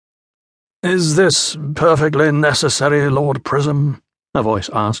"Is this perfectly necessary, Lord Prism?" a voice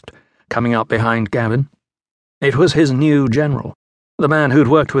asked, coming up behind Gavin. It was his new general, the man who'd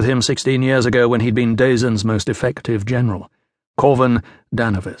worked with him 16 years ago when he'd been Dazen's most effective general, Corvin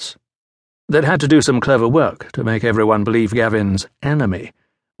Danavis. They'd had to do some clever work to make everyone believe Gavin's enemy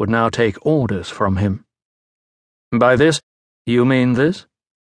would now take orders from him. "By this, you mean this?"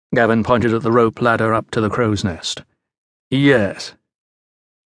 Gavin pointed at the rope ladder up to the crow's nest. "Yes."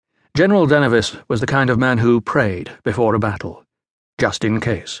 General Danavis was the kind of man who prayed before a battle, just in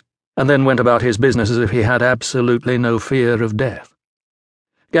case, and then went about his business as if he had absolutely no fear of death.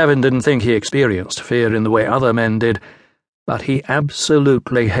 Gavin didn't think he experienced fear in the way other men did, but he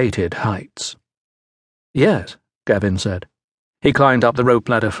absolutely hated heights. "Yes," Gavin said. He climbed up the rope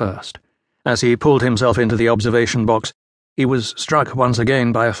ladder first. As he pulled himself into the observation box, he was struck once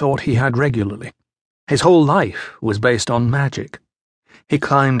again by a thought he had regularly. His whole life was based on magic. He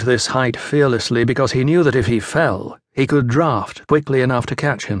climbed this height fearlessly because he knew that if he fell, he could draft quickly enough to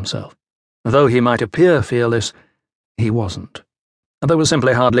catch himself. Though he might appear fearless, he wasn't. There was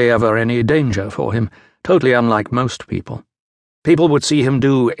simply hardly ever any danger for him, totally unlike most people. People would see him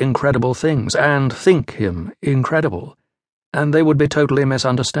do incredible things and think him incredible, and they would be totally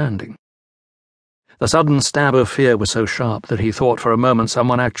misunderstanding. The sudden stab of fear was so sharp that he thought for a moment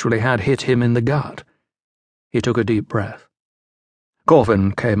someone actually had hit him in the gut. He took a deep breath.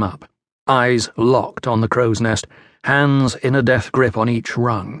 Corvin came up, eyes locked on the crow's nest, hands in a death grip on each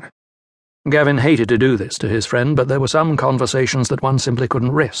rung. Gavin hated to do this to his friend, but there were some conversations that one simply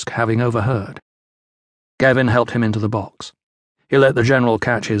couldn't risk having overheard. Gavin helped him into the box. He let the general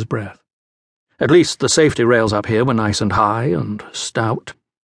catch his breath. At least the safety rails up here were nice and high and stout.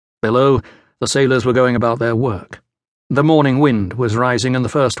 Below, the sailors were going about their work. The morning wind was rising and the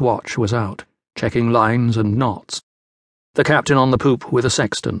first watch was out, checking lines and knots. The captain on the poop with a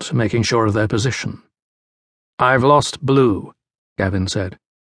sextant, making sure of their position. "I've lost blue," Gavin said.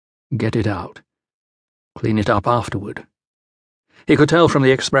 "Get it out. Clean it up afterward." He could tell from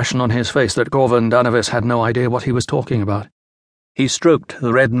the expression on his face that Corvin Danavis had no idea what he was talking about. He stroked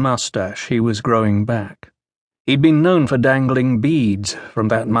the red mustache he was growing back. He'd been known for dangling beads from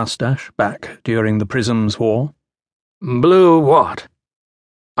that mustache back during the Prism's War. "Blue what?"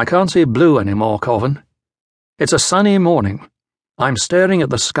 "I can't see blue anymore, Corvin. It's a sunny morning. I'm staring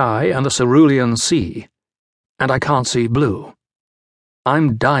at the sky and the cerulean sea, and I can't see blue.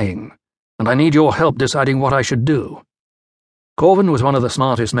 I'm dying, and I need your help deciding what I should do." Corvin was one of the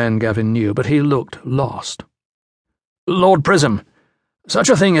smartest men Gavin knew, but he looked lost. "Lord Prism, such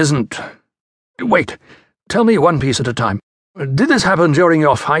a thing isn't... Wait, tell me one piece at a time. Did this happen during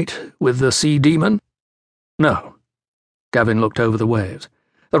your fight with the sea demon?" "No." Gavin looked over the waves.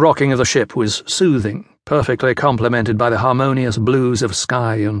 The rocking of the ship was soothing, perfectly complemented by the harmonious blues of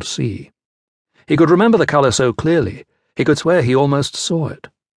sky and sea. He could remember the colour so clearly, he could swear he almost saw it.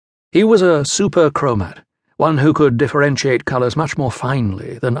 He was a super-chromat, one who could differentiate colours much more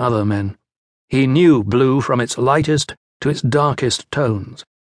finely than other men. He knew blue from its lightest to its darkest tones,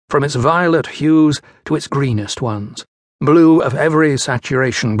 from its violet hues to its greenest ones, blue of every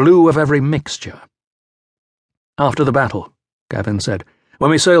saturation, blue of every mixture. "After the battle," Gavin said,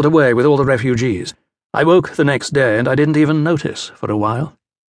 "when we sailed away with all the refugees, I woke the next day and I didn't even notice for a while.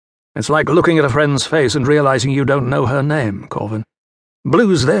 It's like looking at a friend's face and realizing you don't know her name, Corvin.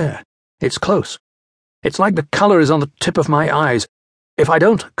 Blue's there. It's close. It's like the colour is on the tip of my eyes. If I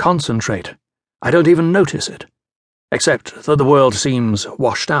don't concentrate, I don't even notice it. Except that the world seems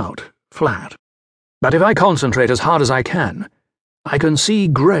washed out, flat. But if I concentrate as hard as I can see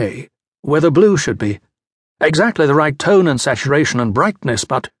grey where the blue should be. Exactly the right tone and saturation and brightness,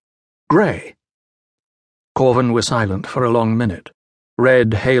 but grey." Corvin was silent for a long minute,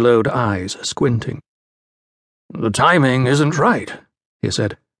 red haloed eyes squinting. "The timing isn't right," he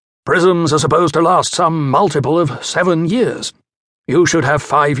said. "Prisms are supposed to last some multiple of 7 years. You should have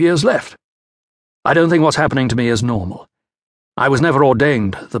 5 years left. I don't think what's happening to me is normal. I was never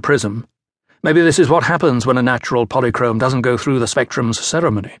ordained the prism. Maybe this is what happens when a natural polychrome doesn't go through the spectrum's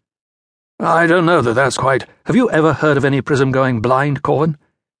ceremony. I don't know that that's quite... Have you ever heard of any prism going blind, Corvin?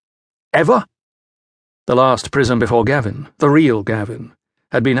 Ever?" The last prism before Gavin, the real Gavin,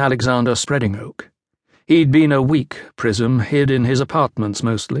 had been Alexander Spreadingoak. He'd been a weak prism, hid in his apartments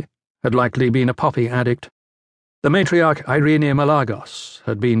mostly, had likely been a poppy addict. The matriarch Irene Malagos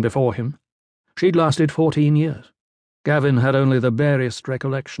had been before him. She'd lasted 14 years. Gavin had only the barest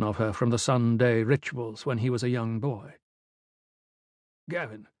recollection of her from the Sunday rituals when he was a young boy.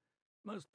 Gavin, most